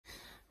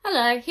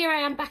Hello, here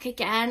I am back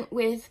again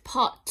with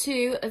part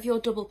 2 of your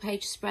double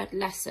page spread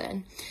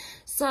lesson.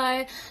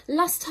 So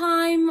last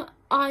time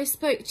I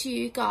spoke to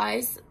you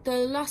guys, the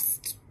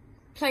last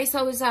place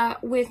I was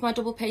at with my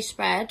double page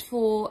spread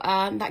for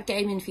that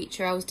gaming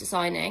feature I was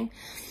designing,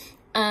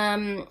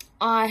 I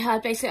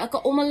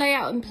got all my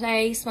layout in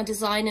place, my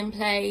design in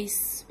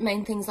place,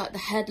 main things like the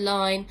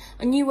headline.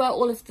 I knew where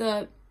all of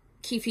the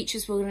key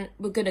features were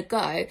going to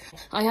go.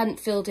 I hadn't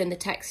filled in the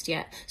text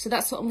yet, so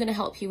that's what I'm going to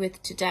help you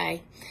with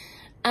today.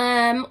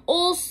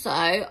 Also,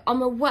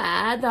 I'm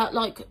aware that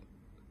like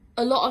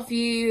a lot of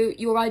you,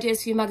 your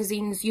ideas for your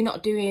magazines, you're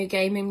not doing a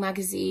gaming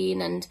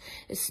magazine, and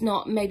it's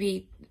not,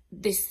 maybe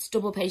this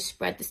double page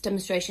spread, this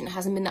demonstration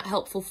hasn't been that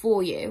helpful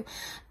for you.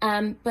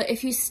 But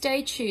if you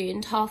stay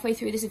tuned halfway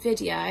through this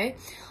video,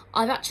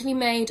 I've actually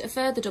made a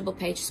further double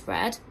page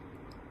spread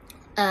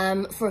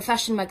for a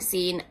fashion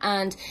magazine,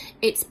 and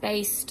it's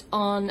based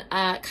on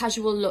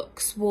casual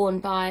looks worn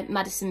by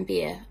Madison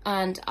Beer,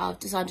 and I've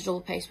designed a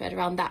double page spread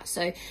around that.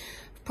 So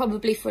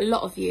probably for a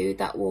lot of you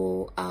that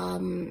will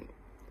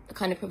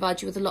kind of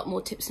provide you with a lot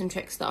more tips and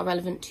tricks that are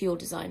relevant to your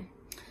design.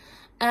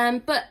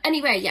 But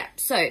anyway, yeah,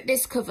 so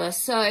this cover.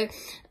 So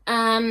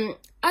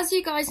as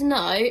you guys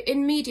know,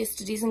 in media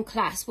studies in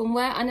class, when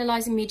we're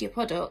analysing media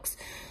products,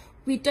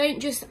 we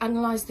don't just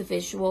analyse the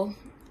visual.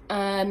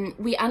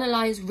 We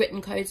analyse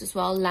written codes as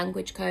well,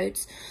 language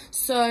codes.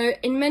 So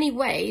in many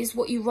ways,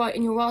 what you write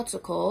in your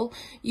article,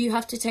 you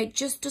have to take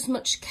just as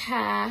much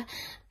care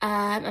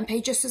and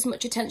pay just as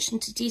much attention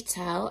to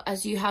detail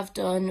as you have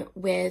done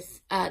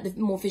with the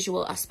more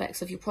visual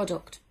aspects of your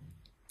product.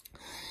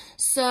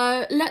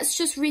 So let's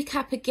just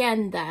recap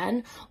again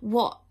then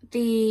what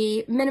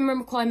the minimum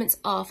requirements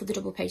are for the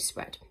double page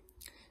spread.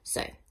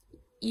 So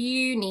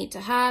you need to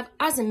have,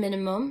 as a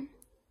minimum,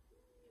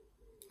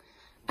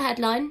 a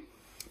headline.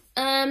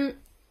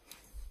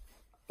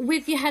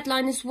 With your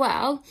headline as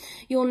well,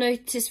 you'll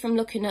notice from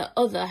looking at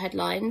other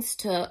headlines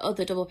to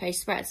other double page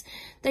spreads,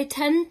 they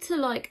tend to,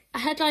 like, a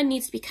headline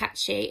needs to be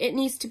catchy, it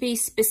needs to be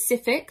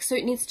specific, so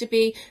it needs to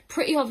be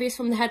pretty obvious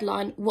from the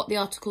headline what the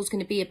article is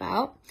going to be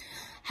about.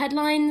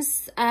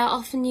 Headlines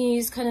often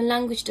use kind of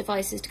language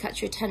devices to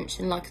catch your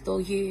attention, like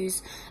they'll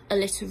use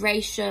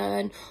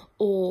alliteration,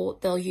 or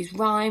they'll use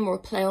rhyme or a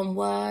play on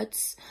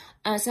words.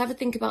 So have a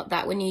think about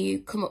that when you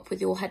come up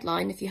with your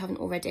headline if you haven't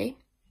already.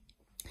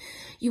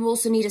 You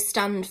also need a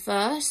stand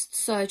first.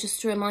 So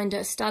just a reminder,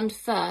 a stand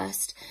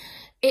first,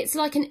 it's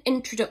like an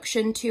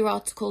introduction to your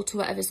article, to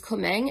whatever's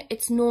coming.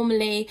 It's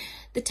normally,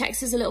 the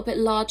text is a little bit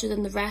larger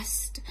than the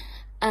rest.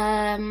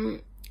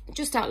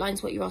 Just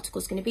outlines what your article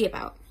is going to be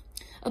about.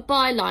 A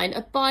byline.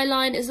 A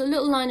byline is a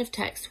little line of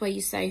text where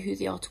you say who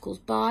the article's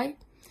by.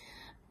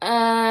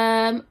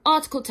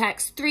 Article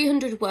text,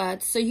 300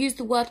 words. So use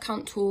the word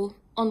count tool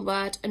on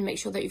Word and make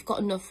sure that you've got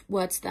enough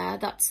words there.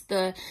 That's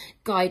the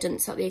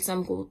guidance that the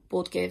exam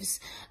board gives,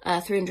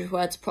 300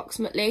 words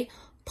approximately.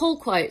 Pull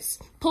quotes.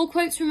 Pull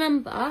quotes,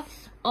 remember,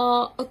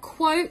 are a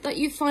quote that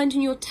you find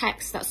in your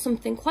text that's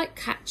something quite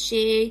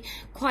catchy,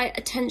 quite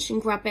attention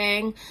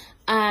grabbing,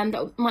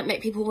 that might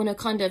make people want to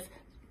kind of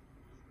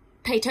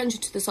pay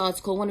attention to this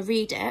article, want to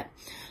read it.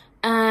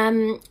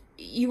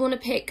 You want to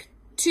pick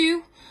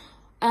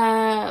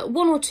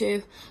one or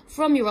two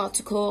from your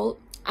article,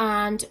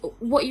 and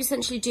what you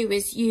essentially do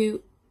is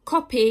you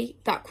copy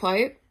that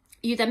quote,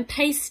 you then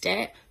paste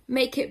it,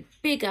 make it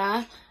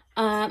bigger,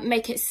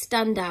 make it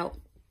stand out.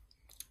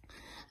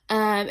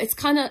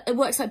 It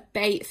works like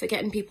bait for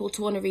getting people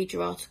to want to read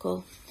your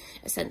article,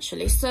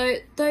 essentially. So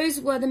those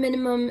were the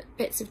minimum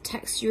bits of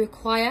text you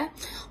require.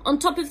 On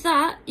top of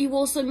that, you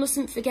also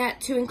mustn't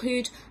forget to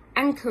include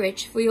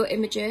anchorage for your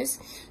images.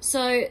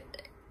 So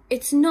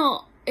it's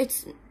not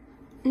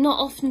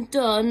often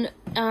done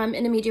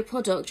in a media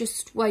product,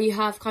 just where you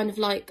have kind of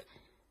like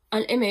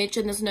an image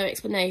and there's no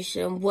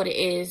explanation what it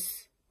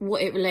is,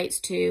 what it relates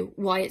to,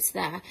 why it's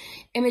there.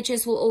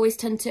 Images will always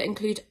tend to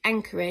include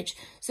anchorage.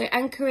 So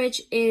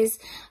anchorage is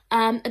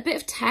a bit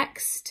of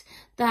text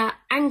that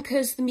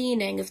anchors the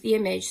meaning of the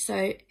image.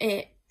 So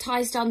it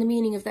ties down the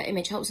meaning of that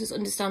image, helps us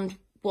understand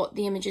what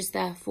the image is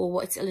there for,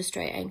 what it's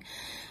illustrating.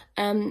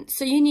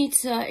 So you need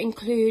to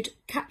include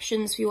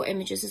captions for your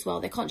images as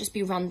well. They can't just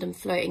be random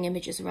floating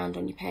images around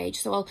on your page.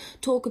 So I'll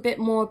talk a bit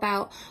more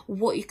about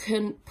what you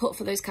can put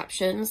for those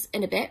captions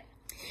in a bit.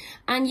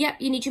 And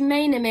yep, you need your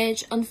main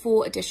image and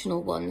 4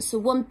 additional ones. So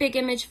 1 big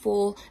image,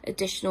 4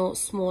 additional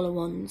smaller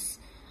ones.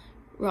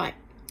 Right,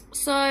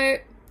 so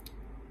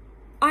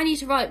I need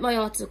to write my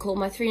article,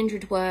 my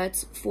 300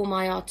 words for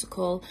my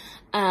article,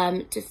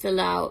 to fill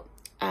out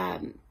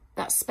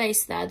that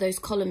space there, those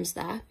columns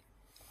there.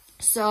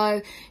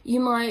 So you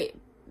might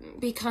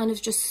be kind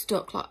of just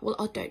stuck like, well,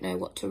 I don't know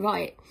what to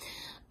write.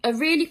 A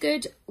really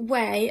good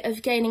way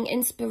of gaining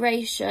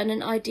inspiration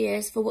and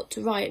ideas for what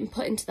to write and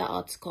put into that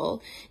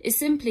article is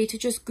simply to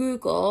just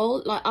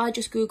Google, like I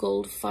just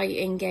Googled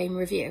fighting game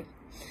review.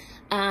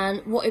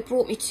 And what it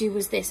brought me to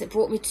was this. It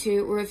brought me to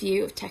a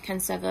review of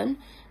Tekken 7.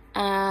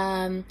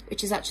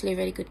 which is actually a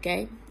really good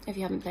game if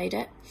you haven't played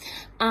it.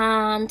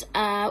 And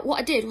what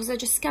I did was I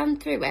just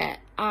scanned through it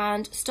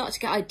and started to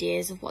get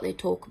ideas of what they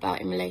talk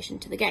about in relation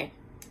to the game.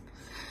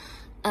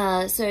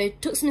 So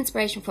took some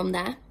inspiration from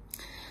there.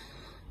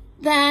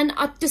 Then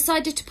I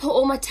decided to put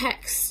all my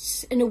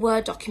text in a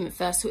Word document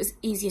first, so it was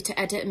easier to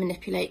edit and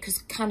manipulate, because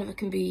Canva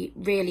can be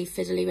really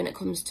fiddly when it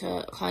comes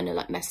to kind of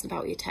like messing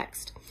about with your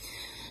text.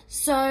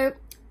 So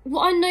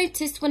what I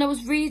noticed when I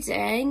was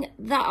reading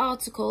that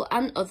article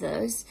and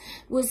others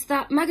was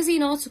that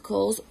magazine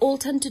articles all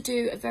tend to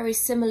do a very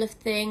similar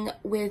thing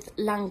with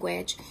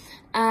language.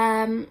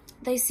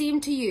 They seem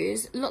to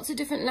use lots of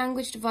different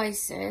language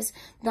devices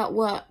that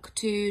work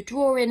to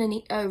draw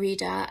in a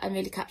reader and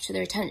really capture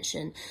their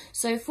attention.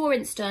 So for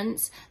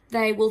instance,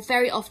 they will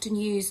very often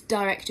use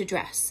direct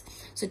address.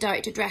 So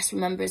direct address,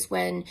 remember, is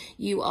when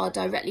you are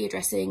directly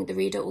addressing the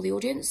reader or the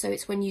audience. So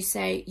it's when you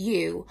say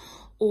you,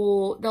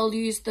 or they'll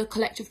use the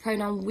collective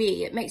pronoun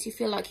we. It makes you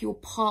feel like you're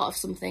part of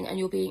something and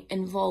you're being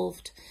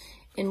involved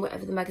in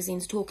whatever the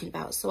magazine's talking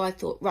about. So I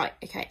thought, right,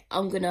 okay,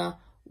 I'm gonna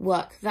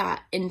work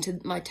that into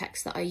my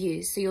text that I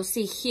use. So you'll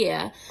see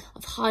here,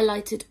 I've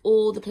highlighted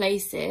all the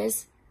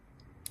places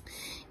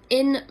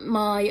in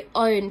my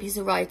own piece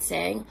of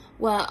writing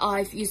where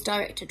I've used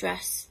direct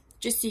address,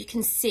 just so you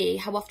can see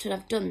how often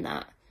I've done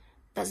that.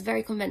 That's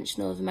very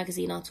conventional of a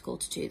magazine article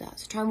to do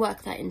that. So try and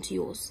work that into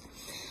yours.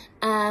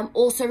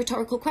 Also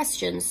rhetorical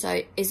questions.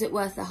 So is it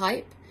worth the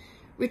hype?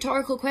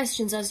 Rhetorical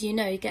questions, as you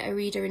know, get a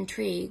reader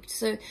intrigued.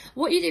 So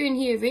what you're doing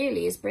here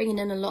really is bringing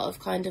in a lot of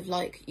kind of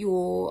like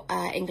your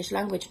English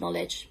language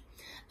knowledge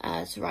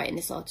to write in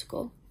this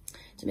article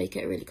to make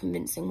it a really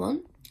convincing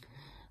one.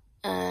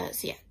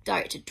 So yeah,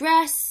 direct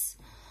address.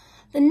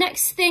 The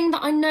next thing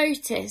that I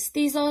noticed,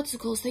 these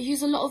articles, they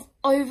use a lot of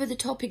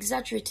over-the-top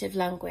exaggerative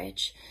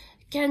language.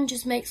 Again,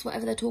 just makes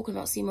whatever they're talking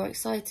about seem more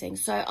exciting.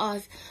 So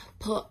I've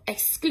put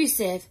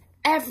exclusive,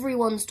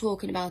 everyone's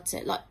talking about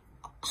it, like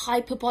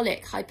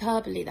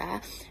hyperbole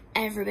there,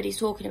 everybody's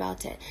talking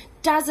about it.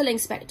 Dazzling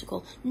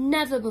spectacle,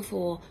 never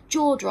before,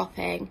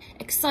 jaw-dropping,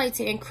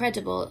 exciting,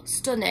 incredible,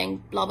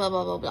 stunning, blah, blah,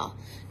 blah, blah, blah.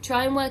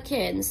 Try and work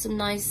in some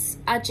nice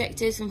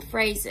adjectives and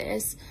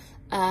phrases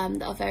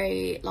that are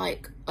very,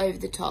 like,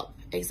 over-the-top,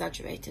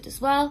 exaggerated as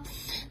well.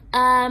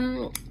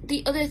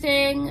 The other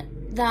thing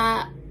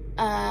that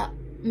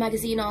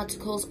magazine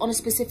articles on a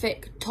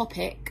specific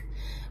topic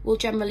will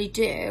generally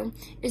do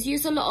is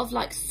use a lot of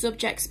like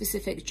subject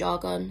specific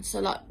jargon, so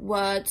like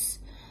words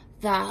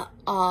that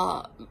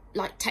are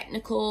like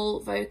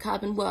technical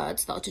vocab and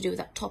words that are to do with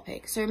that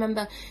topic. So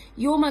remember,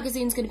 your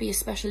magazine's going to be a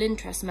special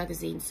interest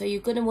magazine, so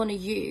you're going to want to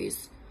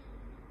use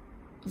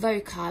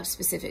vocab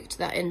specific to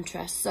that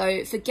interest.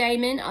 So for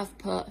gaming, I've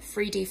put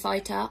 3D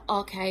fighter,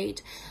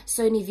 arcade,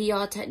 Sony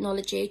VR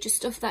technology, just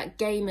stuff that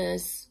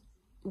gamers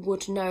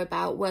would know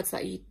about, words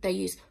that they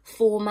use,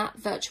 format,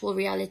 virtual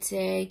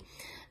reality,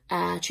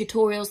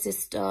 tutorial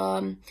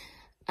system,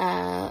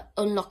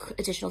 unlock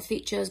additional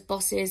features,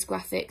 bosses,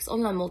 graphics,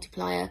 online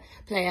multiplayer,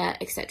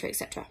 etc,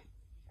 etc.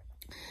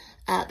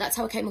 That's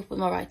how I came up with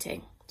my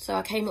writing. So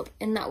I came up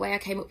in that way. I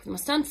came up with my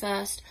stand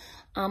first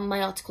and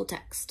my article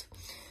text.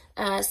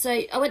 So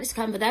I went to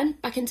Canva then,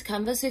 back into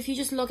Canva. So if you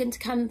just log into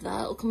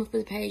Canva, it'll come up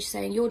with a page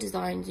saying your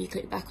design. You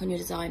click back on your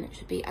design, it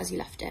should be as you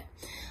left it.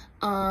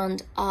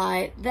 And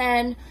I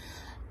then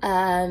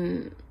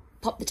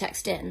popped the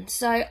text in.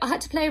 So I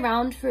had to play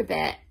around for a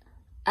bit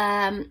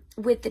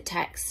with the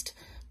text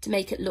to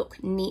make it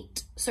look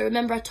neat. So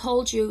remember, I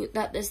told you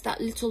that there's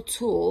that little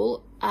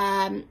tool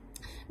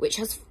which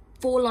has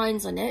 4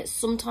 lines on it.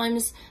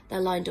 Sometimes they're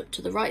lined up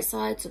to the right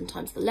side,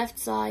 sometimes the left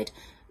side.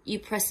 You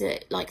press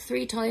it like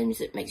 3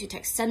 times, it makes your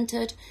text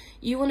centered.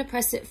 You want to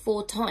press it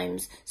 4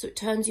 times so it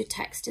turns your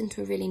text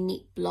into a really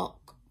neat block.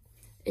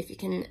 If you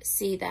can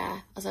see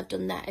there, as I've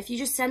done there. If you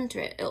just center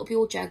it, it'll be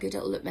all jagged,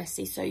 it'll look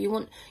messy. So you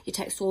want your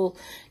text all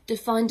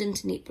defined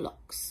into neat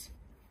blocks.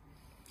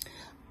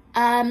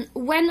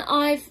 When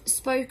I've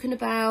spoken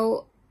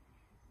about,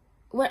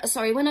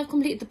 when I've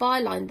completed the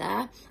byline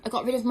there, I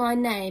got rid of my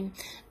name.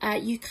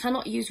 You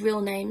cannot use real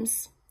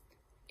names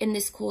in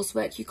this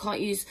coursework. You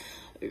can't use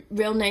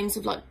real names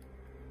of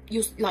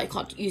you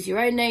can't use your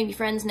own name, your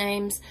friends'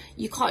 names.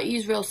 You can't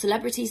use real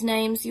celebrities'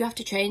 names. You have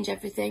to change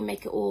everything,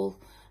 make it all,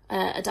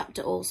 adapt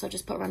it all. So I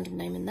just put a random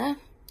name in there.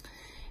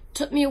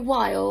 Took me a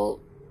while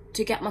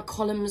to get my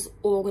columns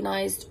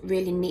organised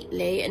really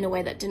neatly in a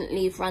way that didn't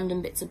leave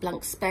random bits of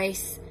blank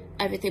space.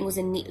 Everything was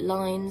in neat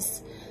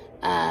lines.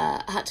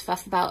 I had to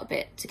faff about a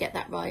bit to get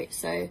that right,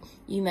 so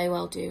you may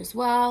well do as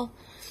well.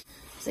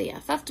 So yeah,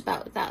 faffed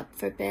about with that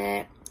for a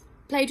bit.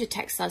 Played with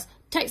text size.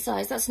 Text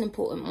size, that's an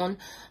important one.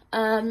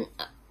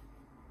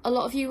 A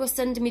lot of you are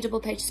sending me double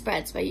page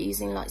spreads where you're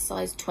using like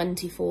size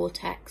 24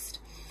 text.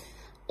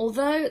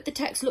 Although the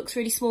text looks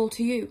really small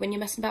to you when you're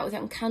messing about with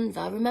it on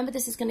Canva, remember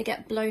this is going to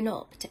get blown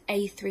up to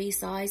A3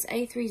 size.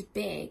 A3 is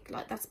big,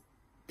 like that's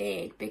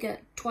big, bigger,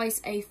 twice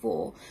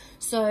A4.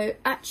 So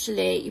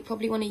actually you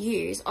probably want to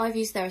use, I've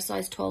used there a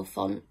size 12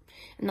 font,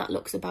 and that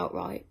looks about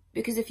right.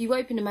 Because if you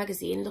open a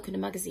magazine, look at a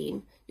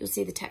magazine, you'll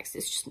see the text,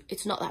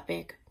 it's not that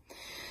big.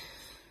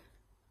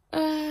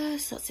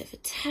 So that's it for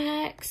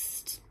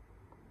text.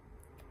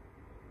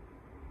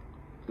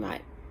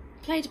 Right,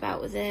 played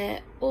about with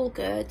it, all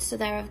good. So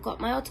there I've got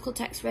my article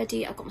text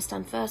ready, I've got my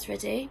stand first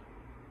ready.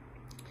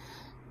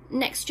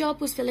 Next job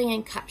was filling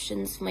in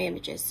captions for my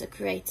images, so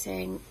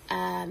creating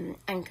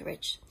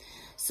anchorage.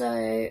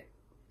 So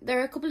there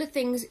are a couple of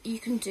things you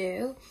can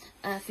do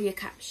for your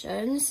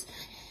captions.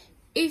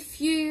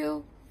 If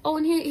you, oh,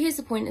 and here's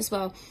the point as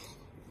well.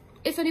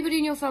 If anybody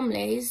in your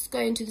family is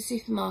going to the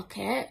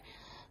supermarket,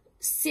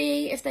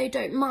 see if they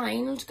don't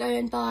mind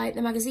going by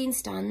the magazine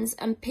stands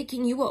and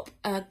picking you up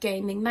a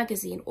gaming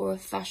magazine or a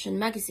fashion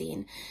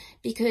magazine,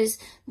 because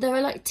there are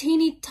like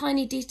teeny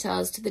tiny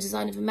details to the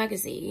design of a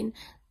magazine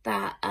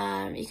that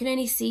you can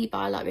only see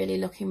by like really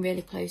looking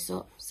really close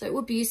up. So it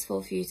would be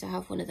useful for you to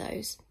have one of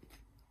those.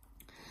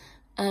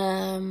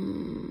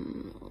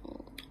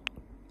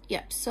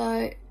 Yep,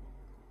 so,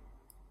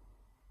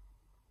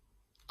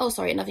 oh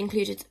sorry, and I've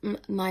included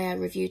my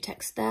review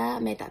text there. I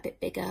made that a bit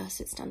bigger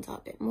so it stands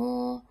out a bit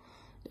more.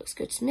 Looks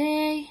good to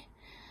me.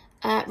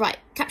 Right,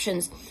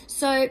 captions.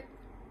 So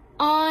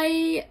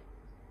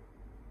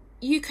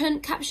you can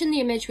caption the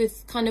image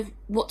with kind of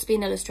what's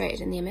been illustrated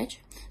in the image.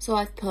 So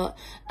I've put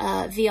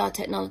VR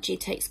technology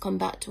takes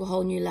combat to a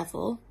whole new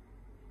level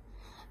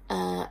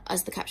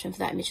as the caption for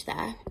that image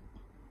there.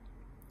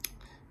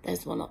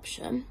 There's one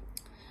option.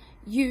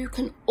 You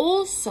can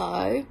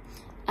also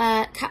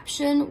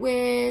caption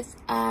with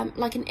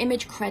like an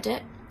image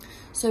credit.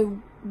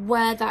 So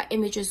where that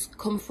image has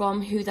come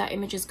from, who that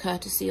image is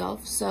courtesy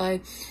of. So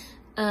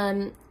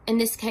in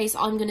this case,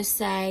 I'm going to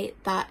say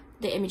that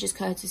the image is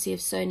courtesy of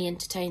Sony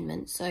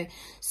Entertainment. So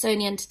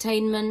Sony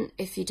Entertainment,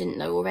 if you didn't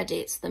know already,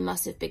 it's the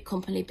massive big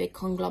company, big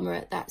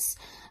conglomerate that's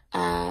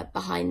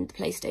behind the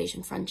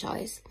PlayStation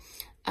franchise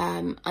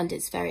and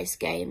its various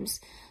games.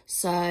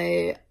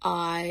 So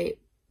I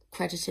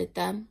credited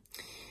them.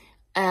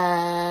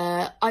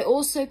 I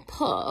also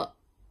put,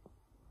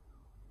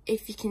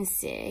 if you can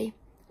see,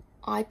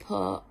 I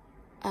put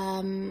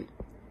a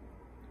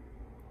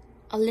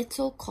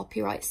little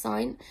copyright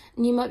sign,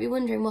 and you might be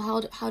wondering,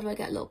 well, how do I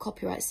get a little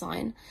copyright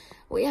sign?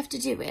 What you have to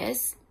do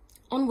is,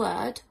 on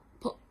Word,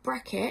 put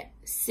bracket,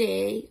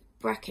 C,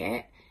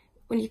 bracket.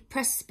 When you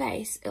press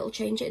space, it'll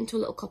change it into a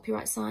little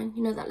copyright sign.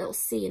 You know, that little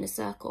C in a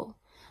circle,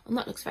 and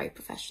that looks very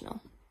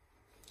professional.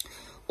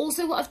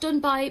 Also, what I've done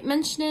by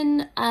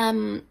mentioning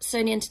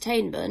Sony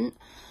Entertainment,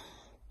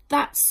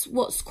 that's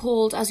what's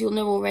called, as you'll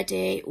know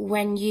already,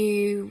 when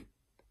you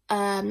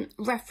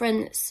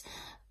reference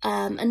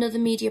another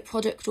media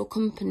product or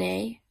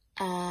company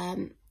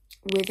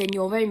within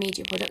your own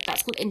media product.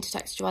 That's called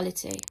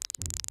intertextuality,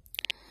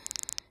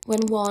 when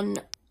one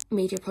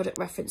media product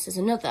references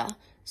another.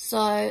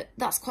 So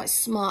that's quite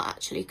smart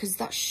actually, because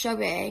that's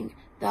showing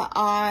that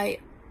I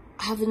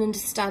have an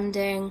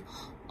understanding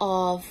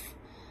of,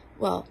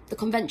 well, the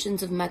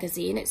conventions of a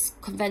magazine. It's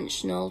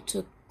conventional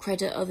to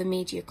credit other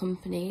media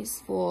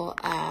companies for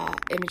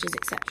images,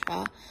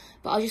 etc.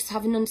 But I just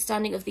have an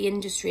understanding of the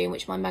industry in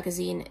which my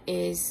magazine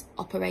is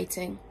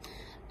operating.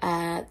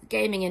 The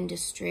gaming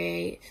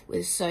industry,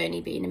 with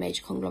Sony being a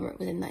major conglomerate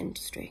within that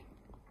industry.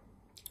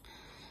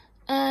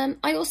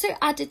 I also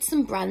added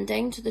some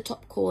branding to the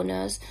top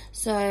corners.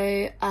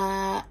 So,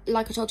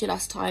 like I told you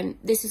last time,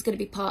 this is going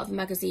to be part of a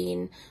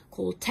magazine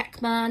called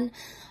Techman.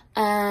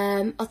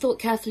 I thought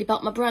carefully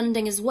about my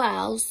branding as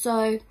well.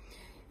 So,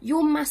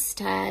 your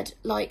masthead,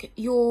 like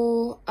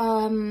your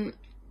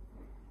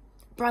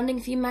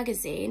branding for your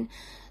magazine,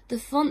 the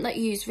font that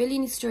you use really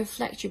needs to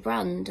reflect your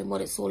brand and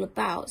what it's all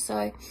about.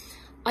 So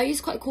I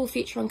use quite a cool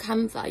feature on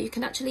Canva. You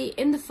can actually,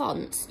 in the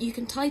fonts, you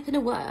can type in a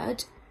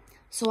word.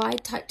 So I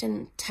typed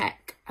in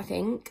tech, I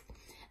think,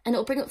 and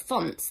it'll bring up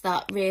fonts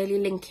that really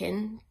link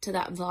in to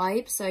that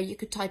vibe. So you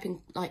could type in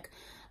like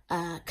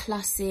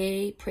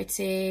classy,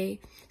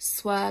 pretty,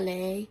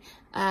 swirly,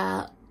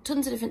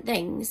 tons of different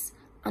things,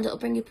 and it'll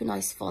bring up a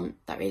nice font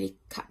that really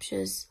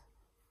captures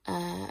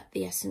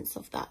the essence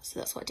of that. So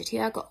that's what I did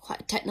here. I got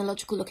quite a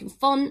technological looking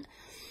font,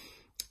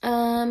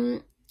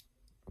 and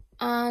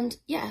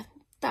yeah,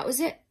 that was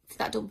it for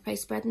that double page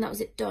spread, and that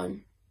was it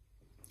done.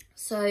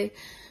 So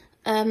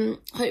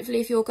hopefully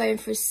if you're going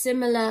for a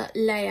similar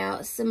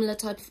layout, a similar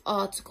type of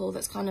article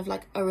that's kind of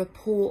like a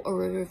report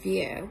or a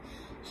review,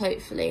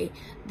 hopefully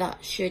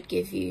that should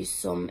give you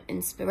some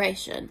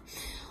inspiration.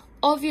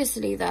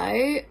 Obviously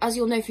though, as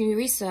you'll know from your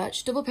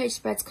research, double page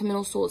spreads come in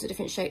all sorts of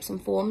different shapes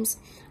and forms,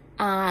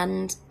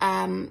 and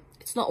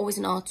it's not always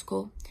an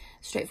article,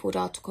 a straightforward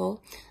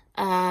article,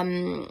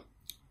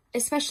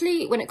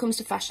 especially when it comes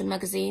to fashion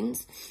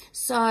magazines.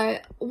 So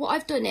what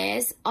I've done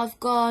is I've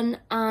gone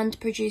and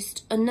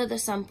produced another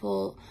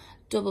sample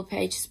double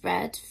page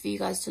spread for you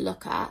guys to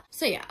look at.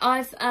 So yeah,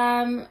 I've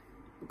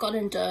gone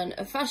and done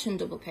a fashion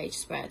double page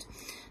spread.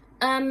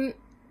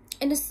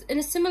 In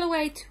a similar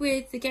way to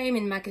with the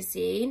gaming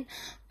magazine,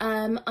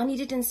 I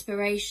needed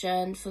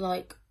inspiration for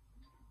like,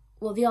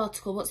 well, the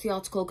article, what's the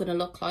article going to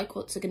look like?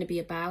 What's it going to be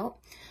about?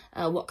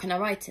 What can I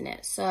write in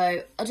it? So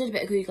I did a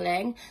bit of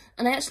Googling,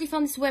 and I actually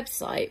found this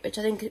website, which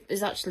I think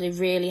is actually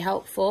really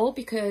helpful,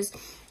 because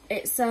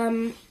it's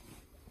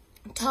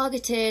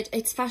targeted,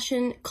 it's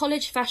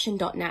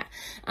collegefashion.net,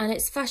 and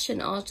it's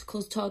fashion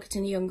articles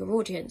targeting a younger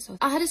audience.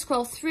 I had to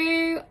scroll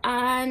through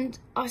and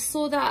I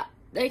saw that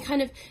they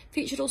kind of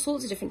featured all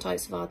sorts of different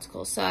types of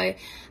articles. So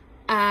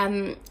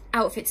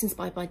outfits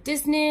inspired by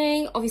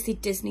Disney. Obviously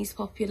Disney's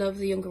popular with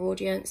the younger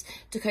audience.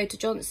 Dakota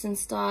Johnson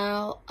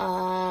style.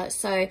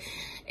 So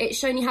it's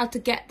showing you how to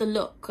get the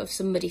look of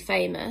somebody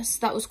famous.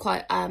 That was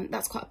quite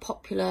that's quite a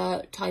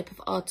popular type of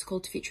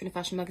article to feature in a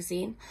fashion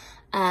magazine.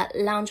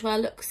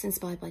 Loungewear looks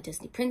inspired by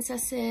Disney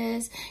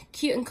princesses.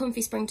 Cute and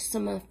comfy spring to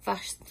summer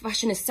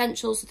fashion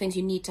essentials, so things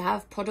you need to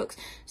have, products.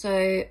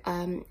 So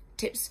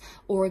tips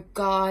or a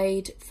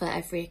guide for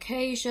every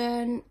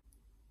occasion.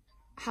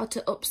 How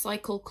to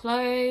upcycle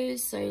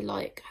clothes, so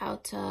like how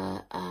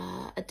to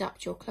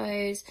adapt your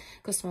clothes,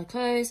 customize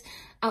clothes,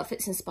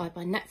 outfits inspired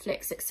by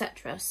Netflix,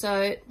 etc.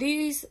 So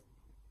these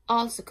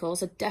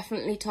articles are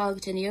definitely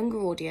targeting a younger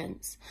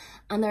audience,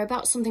 and they're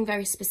about something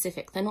very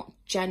specific. They're not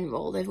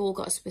general, they've all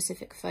got a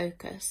specific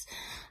focus.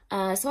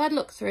 So I'd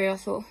look through, I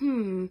thought,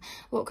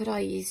 what could I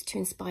use to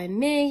inspire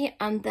me?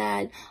 And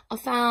then I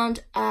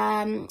found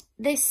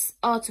this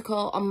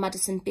article on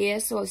Madison Beer.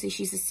 So obviously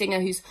she's a singer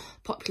who's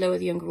popular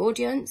with a younger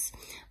audience.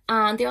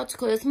 And the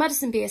article is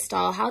Madison Beer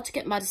Style, How to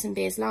Get Madison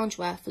Beer's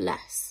Loungewear for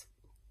Less.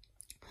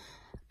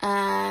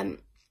 I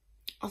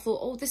thought,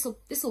 oh,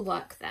 this'll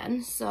work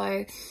then.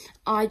 So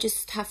I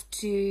just have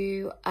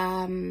to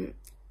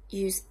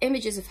use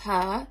images of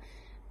her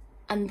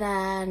and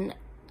then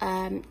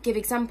give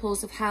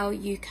examples of how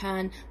you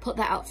can put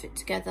that outfit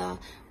together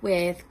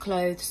with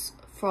clothes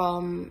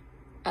from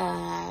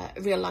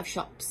real life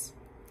shops.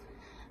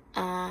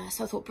 So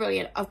I thought,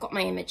 brilliant, I've got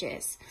my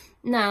images.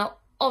 Now,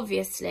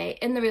 obviously,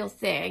 in the real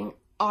thing,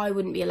 I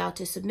wouldn't be allowed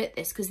to submit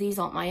this because these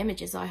aren't my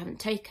images, I haven't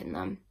taken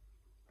them.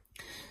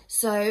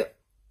 So,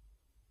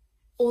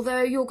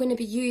 although you're going to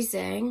be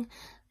using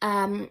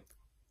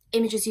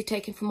images you've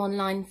taken from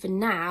online for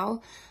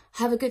now,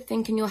 have a good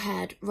think in your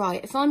head,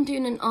 right, if I'm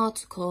doing an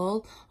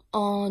article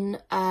on,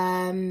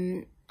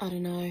 I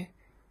don't know,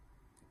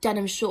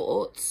 denim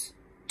shorts,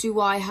 do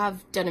I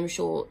have denim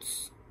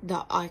shorts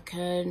that I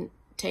can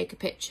take a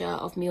picture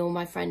of me or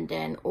my friend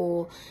in,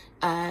 or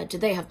do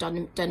they have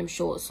denim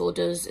shorts, or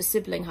does a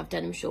sibling have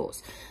denim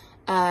shorts?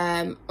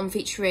 I'm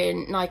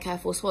featuring Nike Air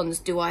Force Ones,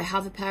 do I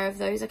have a pair of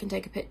those I can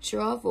take a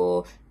picture of,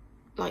 or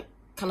like,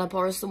 can I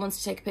borrow someone's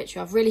to take a picture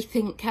of? Really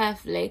think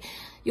carefully.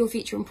 You're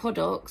featuring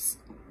products,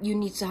 you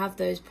need to have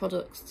those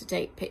products to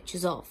take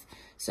pictures of.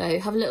 So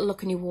have a little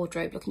look in your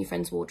wardrobe, look in your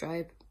friend's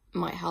wardrobe,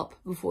 might help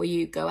before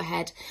you go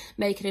ahead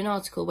making an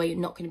article where you're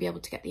not going to be able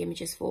to get the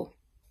images for.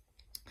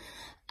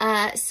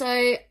 So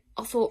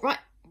I thought, right,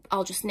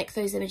 I'll just nick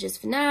those images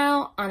for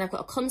now, and I've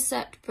got a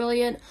concept,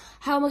 brilliant.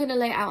 How am I going to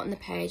lay it out on the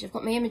page? I've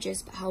got my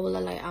images, but how will I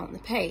lay it out on the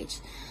page?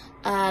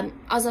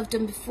 As I've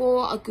done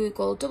before, I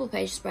googled double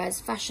page spreads,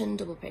 fashion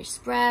double page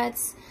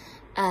spreads,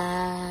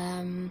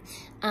 and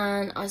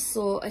I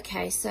saw,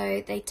 okay,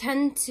 so they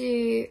tend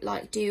to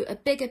like do a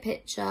bigger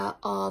picture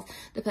of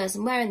the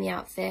person wearing the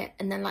outfit,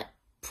 and then like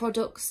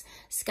products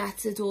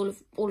scattered all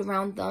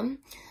around them,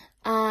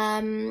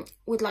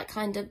 with like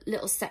kind of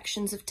little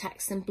sections of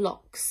text and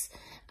blocks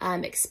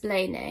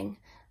explaining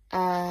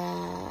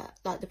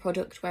like the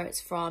product, where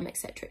it's from,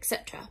 etc,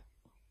 etc.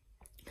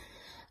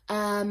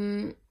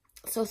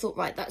 So I thought,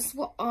 right, that's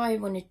what I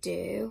want to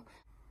do,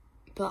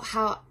 but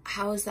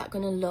how is that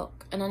going to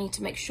look? And I need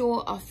to make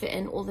sure I fit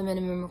in all the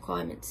minimum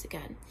requirements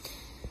again.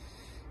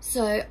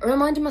 So I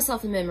reminded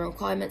myself of the minimum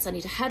requirements. I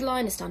need a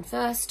headline, a stand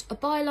first, a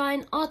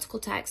byline, article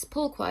text,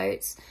 pull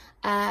quotes,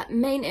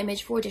 main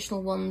image, 4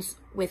 additional ones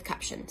with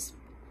captions.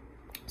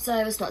 So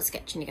I started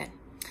sketching again,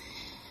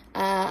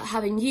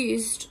 having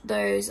used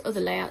those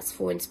other layouts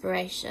for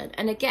inspiration.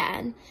 And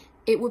again,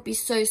 it would be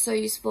so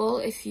useful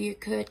if you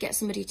could get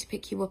somebody to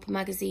pick you up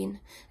a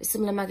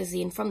similar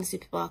magazine from the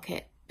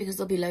supermarket, because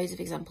there'll be loads of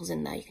examples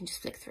in there you can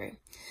just flick through.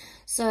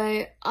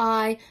 So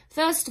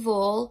first of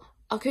all,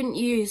 I couldn't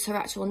use her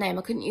actual name.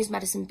 I couldn't use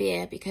Madison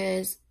Beer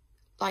because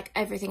like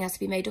everything has to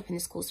be made up in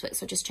this coursework,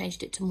 so I just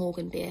changed it to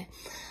Morgan Beer.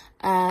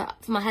 For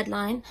my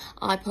headline,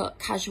 I put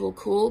casual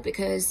cool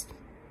because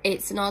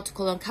it's an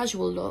article on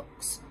casual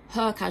looks,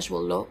 her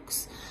casual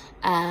looks,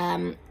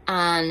 and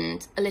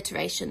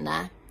alliteration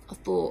there I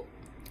thought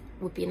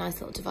would be a nice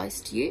little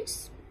device to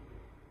use.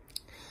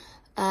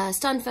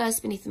 Stand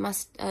first beneath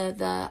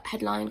the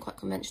headline, quite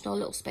conventional,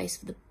 little space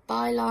for the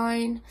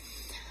byline.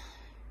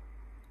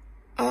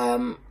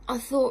 I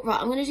thought, right,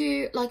 I'm going to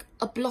do like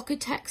a block of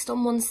text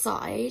on one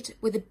side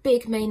with a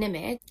big main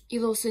image.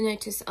 You'll also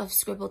notice I've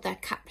scribbled their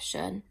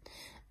caption.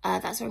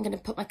 That's where I'm going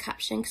to put my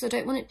caption, because I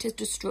don't want it to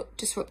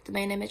disrupt the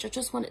main image. I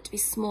just want it to be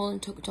small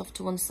and tuck it off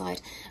to one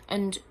side.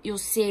 And you'll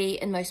see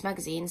in most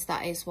magazines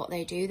that is what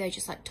they do. They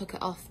just like tuck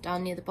it off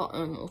down near the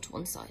bottom or to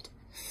one side.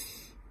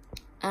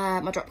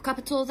 My drop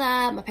capital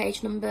there, my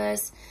page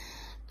numbers,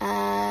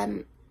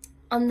 and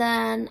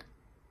then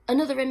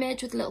another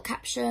image with a little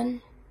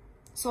caption.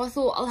 So I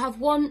thought I'll have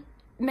one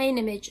main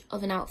image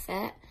of an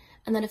outfit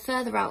and then a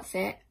further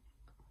outfit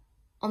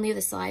on the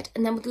other side,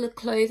 and then with the little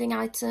clothing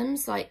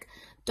items like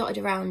dotted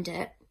around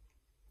it.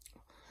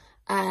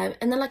 and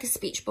then like a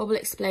speech bubble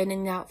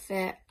explaining the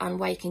outfit and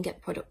where you can get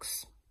the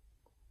products.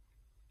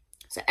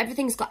 So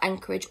everything's got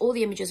anchorage, all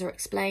the images are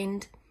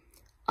explained.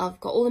 I've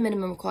got all the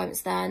minimum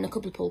requirements there and a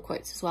couple of pull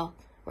quotes as well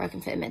where I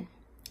can fit them in.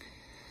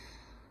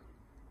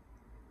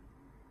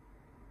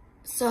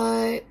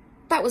 So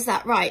that was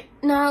that. Right,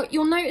 now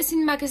you'll notice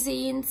in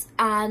magazines,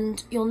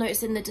 and you'll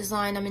notice in the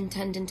design I'm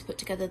intending to put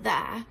together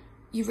there,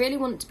 you really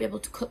want to be able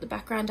to cut the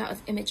background out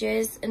of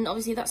images, and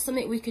obviously that's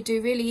something we could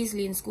do really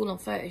easily in school on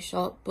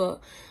Photoshop,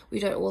 but we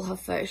don't all have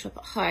Photoshop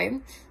at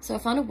home. So I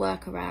found a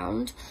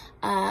workaround.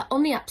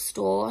 On the App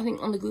Store, I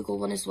think on the Google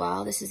one as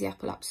well, this is the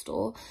Apple App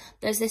Store,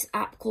 there's this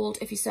app called,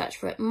 if you search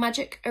for it,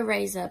 Magic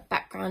Eraser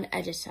Background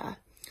Editor.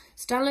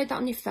 So download that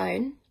on your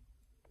phone,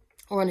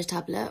 or on a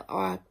tablet,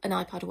 or an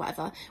iPad or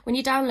whatever. When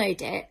you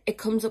download it, it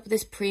comes up with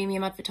this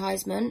premium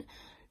advertisement.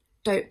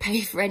 Don't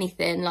pay for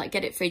anything, like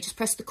get it free, just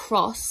press the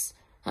cross,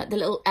 like the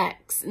little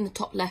X in the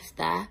top left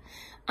there,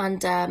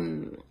 and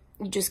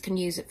you just can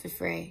use it for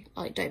free.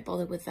 Like, don't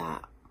bother with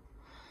that.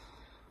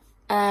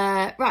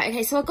 Right,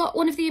 okay, so I got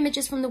one of the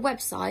images from the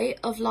website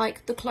of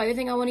like the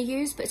clothing I want to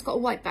use, but it's got a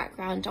white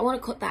background. I want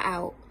to cut that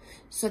out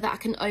so that I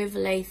can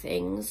overlay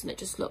things and it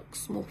just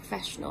looks more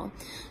professional.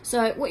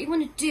 So what you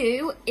want to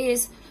do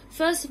is,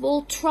 first of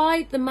all,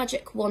 try the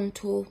magic wand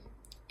tool.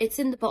 It's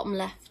in the bottom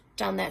left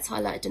down there, it's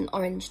highlighted in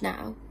orange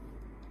now.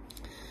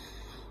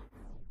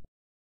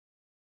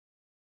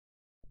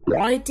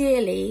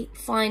 Ideally,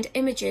 find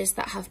images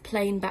that have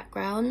plain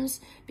backgrounds,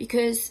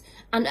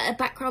 and a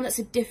background that's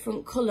a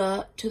different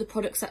colour to the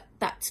products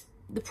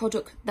the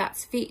product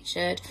that's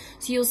featured.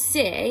 So you'll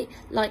see,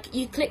 like,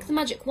 you click the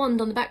magic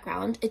wand on the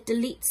background, it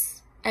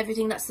deletes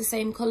everything that's the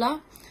same colour.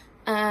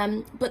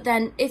 But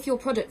then if your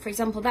product, for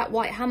example, that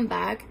white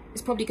handbag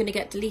is probably going to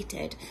get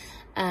deleted.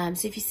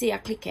 So if you see I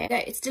click it,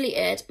 it's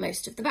deleted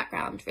most of the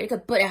background, really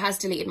good, but it has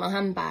deleted my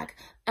handbag.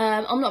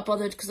 I'm not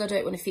bothered because I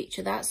don't want to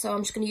feature that, so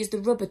I'm just going to use the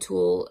rubber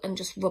tool and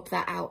just rub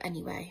that out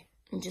anyway,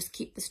 and just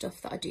keep the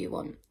stuff that I do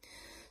want.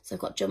 So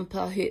I've got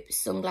jumper, hoops,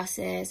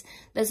 sunglasses.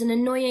 There's an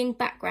annoying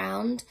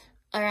background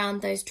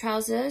around those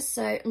trousers,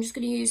 so I'm just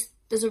going to use,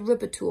 there's a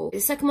rubber tool. The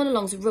second one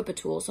along is a rubber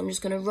tool, so I'm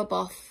just going to rub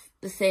off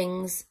the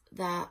things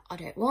that I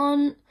don't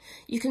want.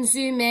 You can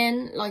zoom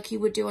in like you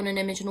would do on an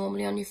image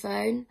normally on your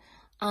phone,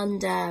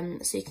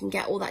 and so you can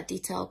get all that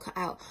detail cut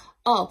out.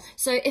 Oh,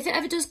 so if it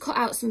ever does cut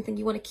out something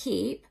you want to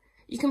keep,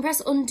 you can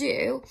press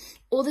undo,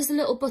 or there's a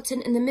little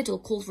button in the middle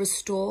called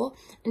restore,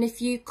 and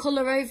if you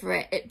colour over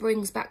it, it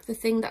brings back the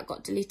thing that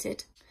got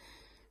deleted.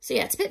 So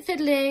yeah, it's a bit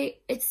fiddly.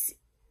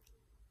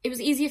 It was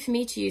easier for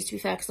me to use, to be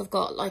fair, because I've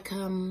got like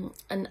an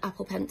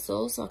Apple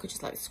Pencil, so I could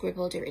just like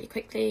scribble, do it really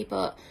quickly,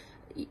 but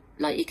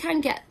like you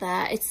can get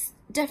there. It's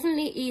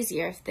definitely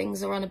easier if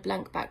things are on a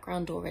blank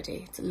background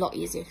already. It's a lot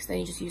easier because then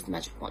you just use the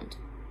magic wand.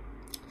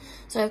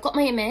 So I've got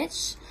my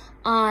image.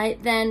 I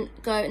then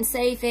go and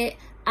save it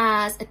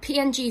as a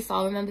PNG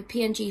file. Remember,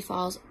 PNG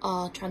files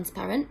are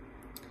transparent.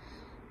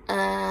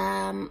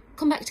 Come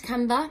back to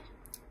Canva.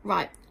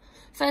 Right,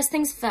 first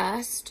things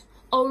first.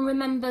 Oh,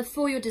 remember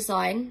for your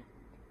design,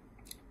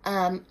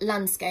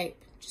 landscape.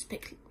 Just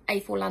pick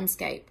A4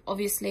 landscape.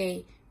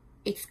 Obviously,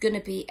 it's going to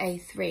be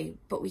A3,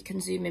 but we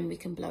can zoom in, we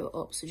can blow it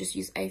up. So just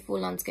use A4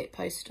 landscape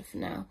poster for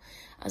now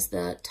as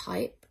the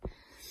type.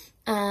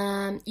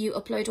 You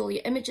upload all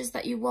your images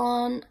that you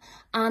want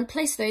and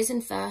place those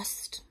in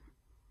first.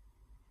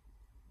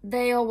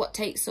 They are what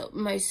takes up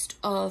most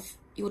of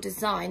your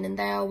design, and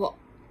they are what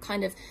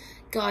kind of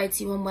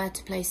guides you on where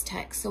to place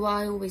text. So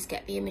I always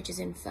get the images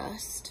in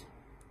first.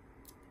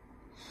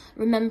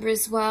 Remember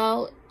as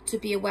well to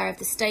be aware of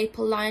the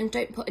staple line.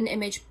 Don't put an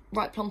image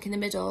right plonk in the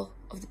middle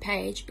of the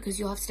page because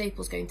you'll have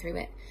staples going through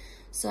it.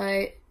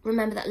 So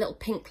remember that little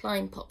pink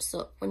line pops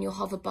up when you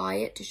hover by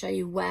it to show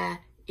you where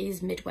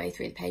is midway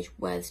through the page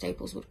where the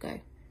staples would go.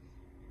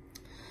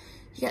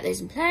 You get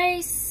those in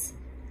place.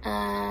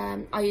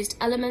 I used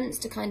elements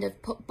to kind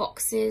of put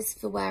boxes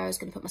for where I was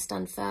going to put my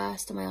stand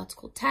first and my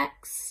article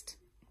text.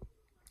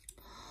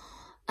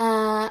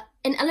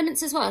 In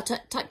elements as well, I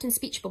typed in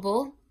speech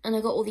bubble and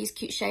I got all these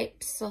cute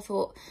shapes. So I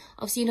thought,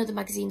 I've seen other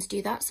magazines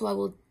do that, so I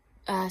will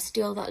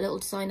steal that little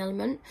design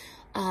element,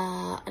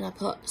 and I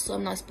put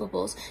some nice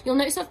bubbles. You'll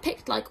notice I've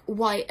picked like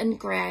white and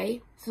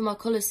grey for my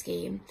colour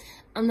scheme,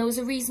 and there was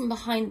a reason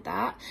behind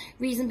that.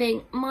 Reason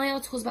being, my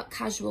article's about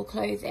casual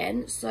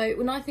clothing, so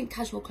when I think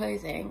casual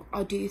clothing,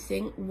 I do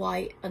think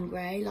white and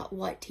grey, like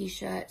white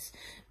t-shirts,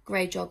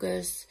 grey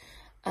joggers,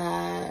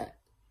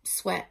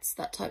 sweats,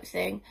 that type of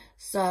thing.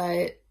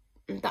 So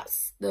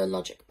that's the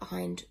logic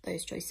behind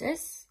those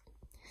choices.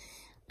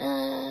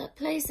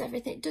 Place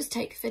everything. It does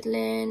take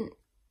fiddling.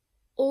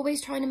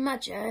 Always try and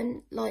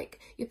imagine like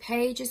your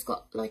page has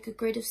got like a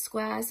grid of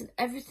squares and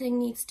everything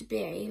needs to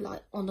be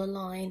like on a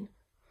line.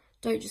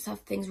 Don't just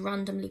have things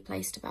randomly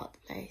placed about the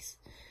place.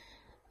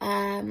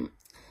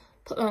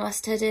 Put my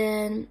masthead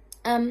in.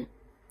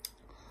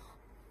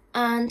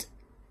 And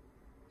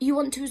you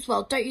want to as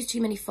well, don't use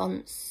too many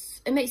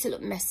fonts. It makes it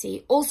look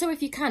messy. Also,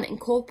 if you can,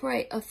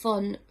 incorporate a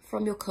font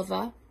from your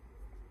cover.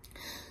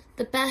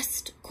 the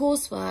best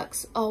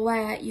courseworks are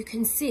where you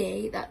can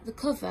see that the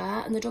cover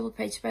and the double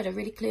page spread are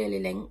really clearly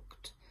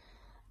linked.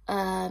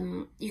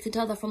 You can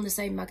tell they're from the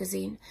same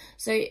magazine.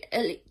 So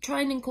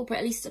try and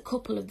incorporate at least a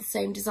couple of the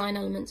same design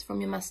elements from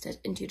your master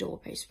into your double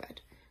page spread.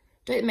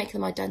 Don't make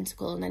them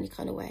identical in any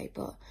kind of way,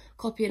 but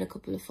copy in a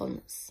couple of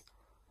fonts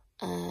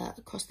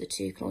across the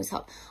two can always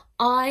help.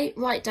 I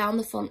write down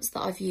the fonts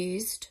that I've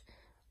used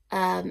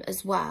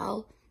as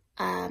well,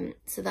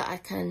 so that I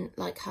can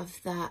like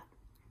have that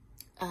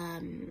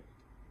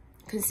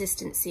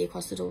consistency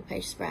across the double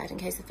page spread in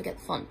case I forget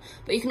the font.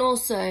 But you can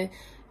also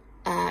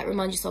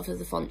remind yourself of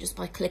the font just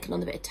by clicking on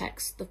the bit of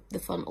text. The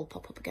font will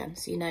pop up again,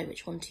 so you know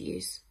which one to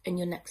use in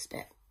your next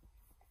bit.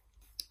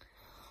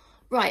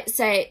 Right,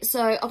 so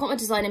I've got my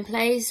design in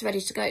place,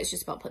 ready to go. It's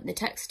just about putting the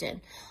text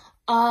in.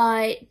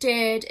 I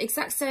did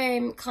exact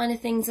same kind of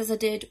things as I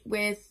did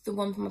with the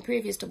one from my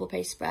previous double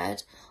page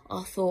spread.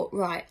 I thought,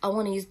 right, I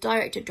want to use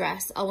direct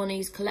address. I want to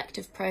use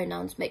collective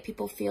pronouns, make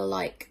people feel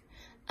like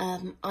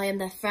I am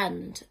their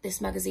friend. This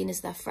magazine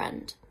is their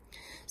friend.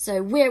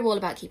 So we're all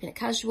about keeping it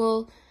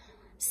casual.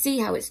 See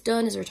how it's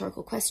done is a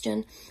rhetorical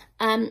question.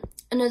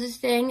 Another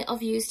thing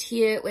I've used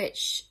here,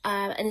 which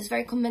and is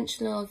very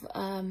conventional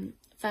of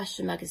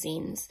fashion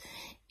magazines,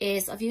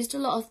 is I've used a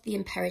lot of the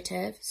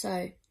imperative.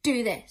 So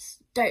do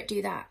this, don't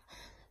do that.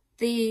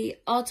 The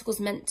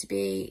article's meant to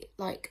be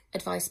like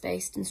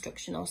advice-based,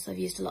 instructional, so I've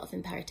used a lot of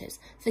imperatives.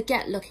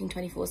 Forget looking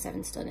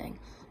 24/7 stunning,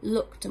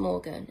 look De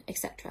Morgan,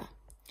 etc.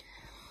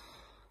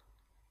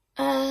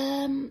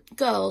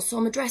 Girls, so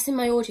I'm addressing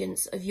my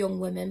audience of young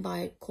women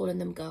by calling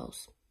them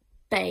girls.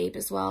 Babe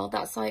as well,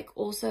 that's like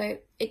also,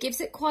 it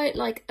gives it quite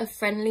like a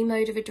friendly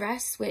mode of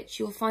address, which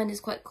you'll find is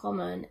quite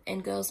common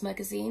in girls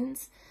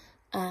magazines.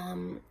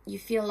 You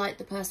feel like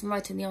the person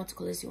writing the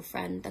article is your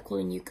friend, they're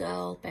calling you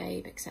girl,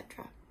 babe,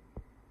 etc.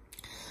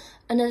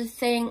 Another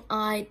thing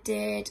I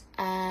did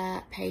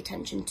pay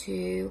attention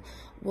to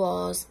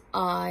was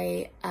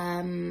I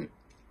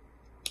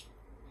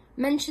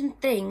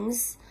mentioned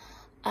things,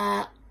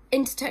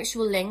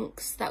 intertextual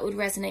links that would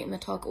resonate with my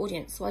target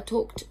audience. So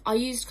I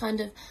used kind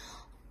of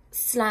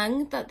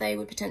slang that they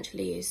would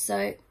potentially use.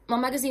 So my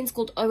magazine's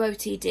called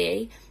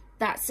OOTD.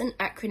 That's an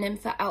acronym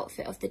for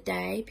outfit of the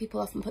day. People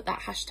often put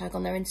that hashtag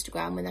on their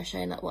Instagram when they're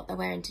showing like what they're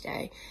wearing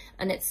today,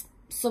 and it's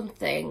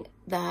something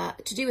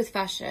that to do with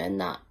fashion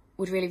that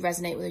would really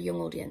resonate with a young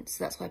audience.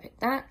 So that's why I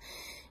picked that.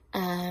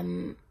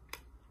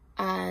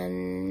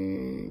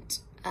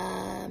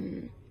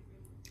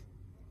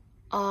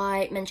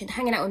 I mentioned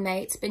hanging out with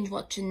mates, binge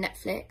watching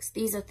Netflix.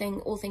 These are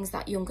all things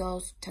that young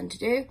girls tend to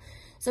do.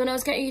 So when I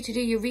was getting you to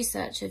do your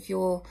research of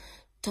your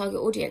target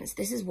audience,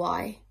 this is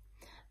why.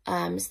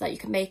 So that you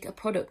can make a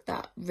product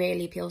that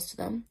really appeals to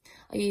them.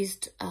 I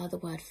used the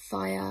word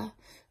fire.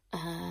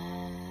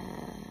 I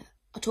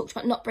talked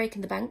about not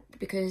breaking the bank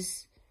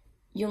because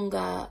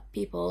younger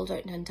people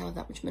don't tend to have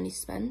that much money to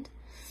spend.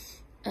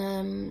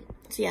 So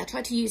yeah, I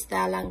tried to use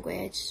their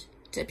language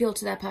to appeal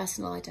to their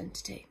personal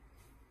identity.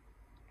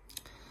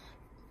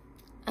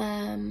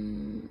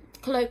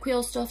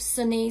 Colloquial stuff,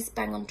 sunnies,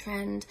 bang on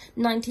trend,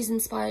 90s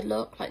inspired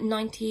look, like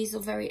 90s are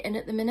very in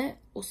at the minute,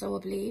 also I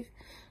believe.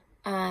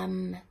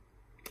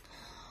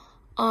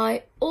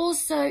 I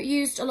also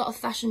used a lot of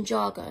fashion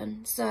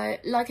jargon. So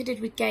like I did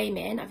with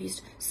gaming, I've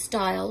used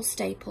style,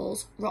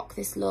 staples, rock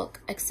this look,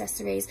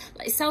 accessories.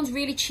 Like, it sounds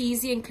really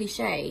cheesy and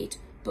cliched,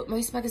 but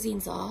most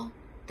magazines are.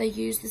 They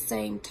use the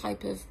same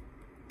type of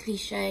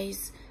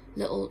cliches,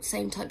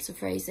 same types of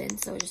phrasing,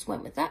 so I just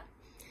went with that.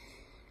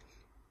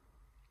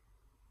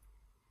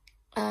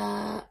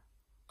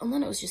 And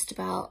then it was just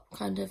about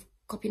kind of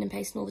copying and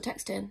pasting all the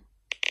text in.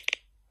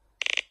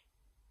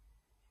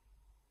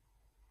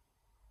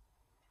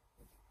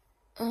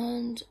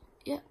 And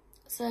yeah,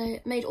 so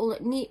made all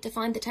look neat,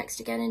 defined the text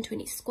again into a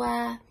neat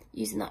square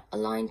using that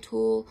align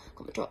tool,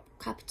 got my drop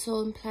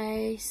capital in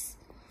place.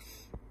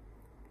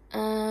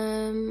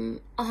 So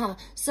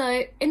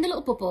in the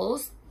little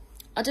bubbles,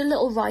 I did a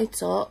little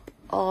write-up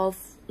of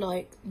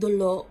like the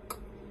look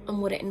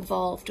and what it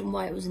involved and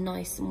why it was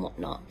nice and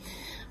whatnot.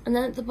 And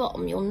then at the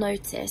bottom you'll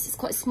notice it's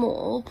quite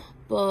small,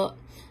 but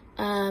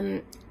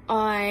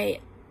I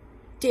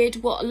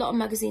did what a lot of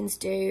magazines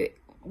do,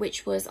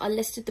 which was I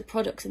listed the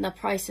products and their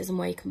prices and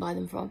where you can buy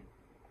them from.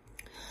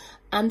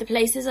 And the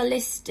places I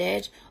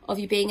listed of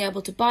you being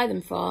able to buy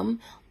them from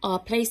are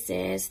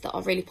places that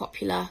are really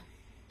popular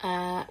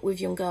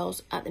with young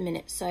girls at the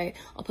minute. So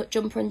I'll put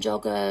jumper and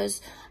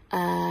joggers,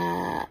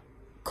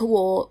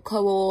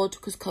 co-ord,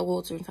 because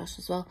co-ords are in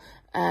fashion as well,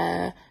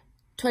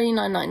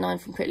 $29.99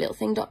 from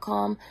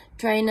prettylittlething.com,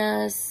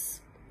 trainers,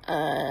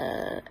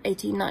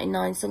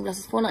 $18.99,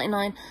 sunglasses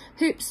 $4.99,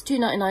 hoops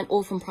 $2.99,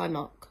 all from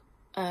Primark.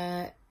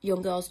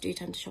 Young girls do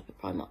tend to shop at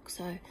Primark,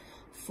 so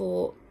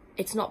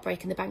it's not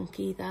breaking the bank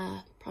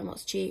either.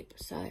 Primark's cheap,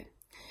 so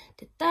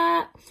did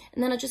that.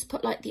 And then I just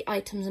put like the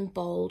items in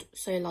bold,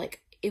 so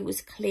like it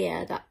was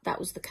clear that that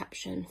was the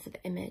caption for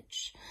the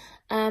image.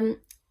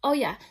 Oh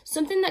yeah,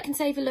 something that can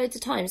save you loads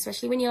of time,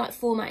 especially when you're like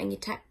formatting your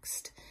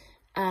text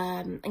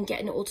and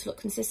getting it all to look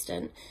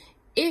consistent,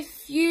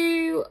 if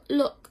you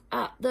look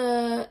at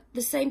the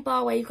same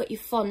bar where you've got your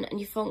font and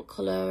your font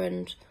colour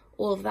and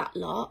all of that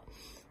lot,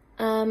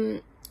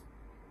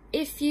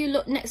 if you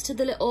look next to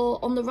the little,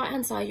 on the right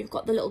hand side, you've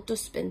got the little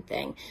dustbin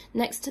thing.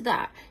 Next to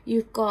that,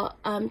 you've got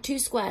 2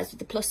 squares with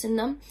the plus in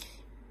them.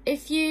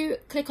 If you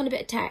click on a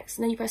bit of text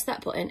and then you press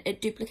that button,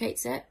 it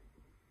duplicates it.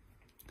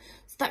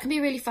 So that can be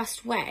a really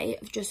fast way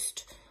of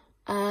just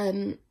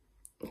getting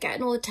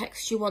all the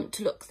text you want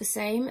to look the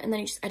same, and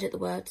then you just edit the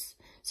words.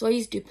 So I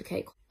use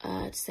duplicate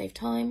to save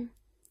time.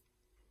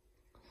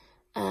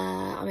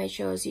 I made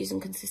sure I was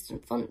using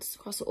consistent fonts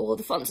across all.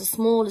 The fonts are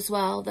small as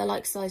well. They're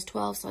like size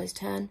 12, size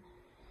 10.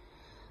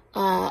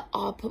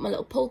 I'll put my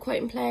little pull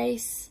quote in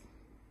place.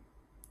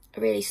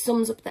 It really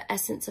sums up the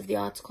essence of the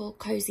article,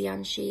 cozy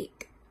and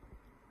chic.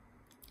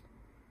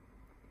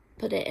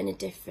 Put it in a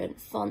different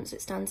font so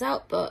it stands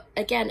out, but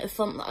again, a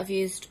font that I've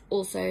used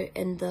also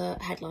in the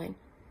headline.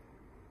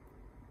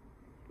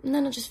 And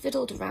then I just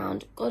fiddled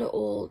around, got it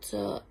all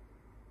to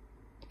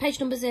page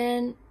numbers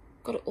in,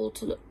 got it all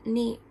to look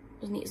neat,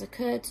 as neat as I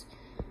could,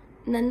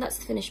 and then that's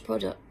the finished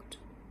product.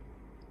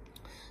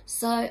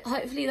 So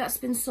hopefully that's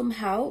been some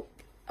help.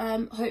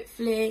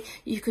 Hopefully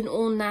you can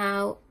all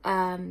now,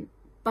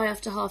 by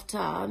after half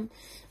term,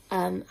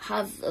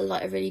 have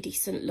like a really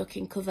decent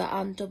looking cover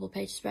and double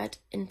page spread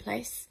in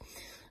place.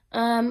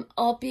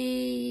 I'll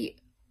be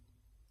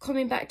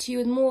coming back to you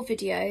with more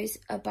videos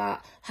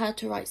about how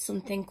to write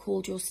something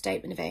called your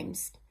statement of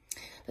aims,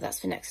 but that's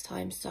for next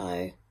time.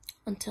 So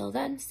until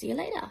then, see you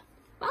later.